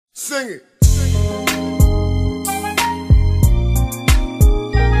sing it.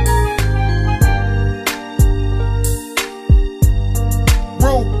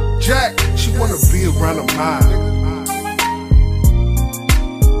 Jack, she wanna be around the mile.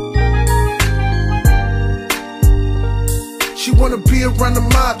 She wanna be around the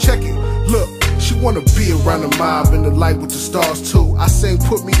mob, check it, look. She wanna be around the mob in the light with the stars too. I sing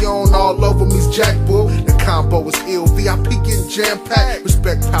put me on all over me's Jack Bull. The combo is ill, VIP getting jam-packed.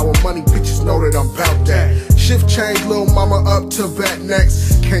 Respect, power, money, bitches know that I'm bout that. Shift change, little mama up to bat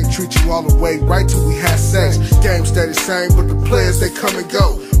next. Can't treat you all the way right till we have sex. Game stay the same, but the players they come and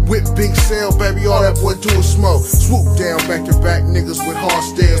go. Whip big sale, baby, all that boy do is smoke. Swoop down back to back, niggas with hard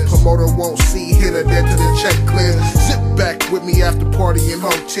stares. Promoter won't see, hit her there till the check clears. Zip back with me after party in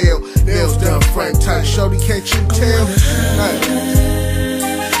hotel. Nails done, frame tight, shorty, can't you tell? Hey.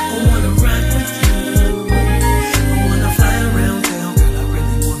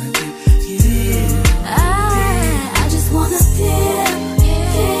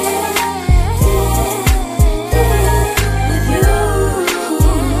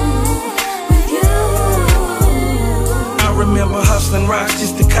 Hustling rocks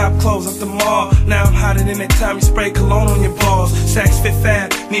just to cop clothes at the mall. Now I'm hotter than that time you spray cologne on your balls. Saks Fifth Ave,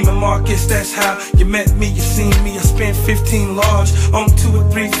 Neiman Marcus, that's how you met me, you seen me. I spent 15 large on 2 or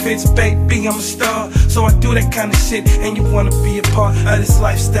 3 fits, baby, I'm a star. So I do that kind of shit, and you wanna be a part of this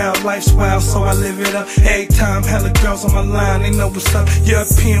lifestyle. Life's wild, so I live it up. Every time, hella girls on my line, they know what's up.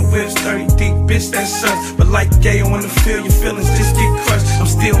 European whips, 30 deep, bitch, that's us. But like Gayo on the field, your feelings just get crushed. I'm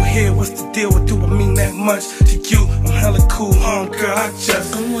still here, what's the deal? What do I mean that much to you? I'm hella cool, girl, I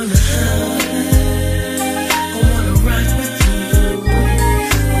just wanna rock with you. I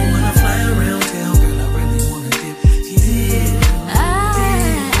wanna fly around town, girl, I really wanna dip. I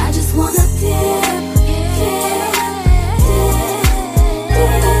just wanna dip with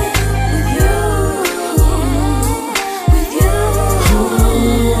you.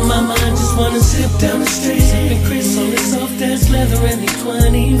 Ooh, mama, I just wanna zip down the street. Sipping Chris on the soft ass leather and the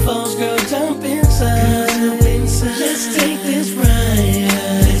 20 falls, girl, jump inside. Let's take this ride.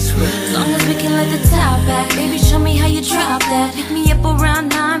 As long as we can let the top back, baby, show me how you drop that. Pick me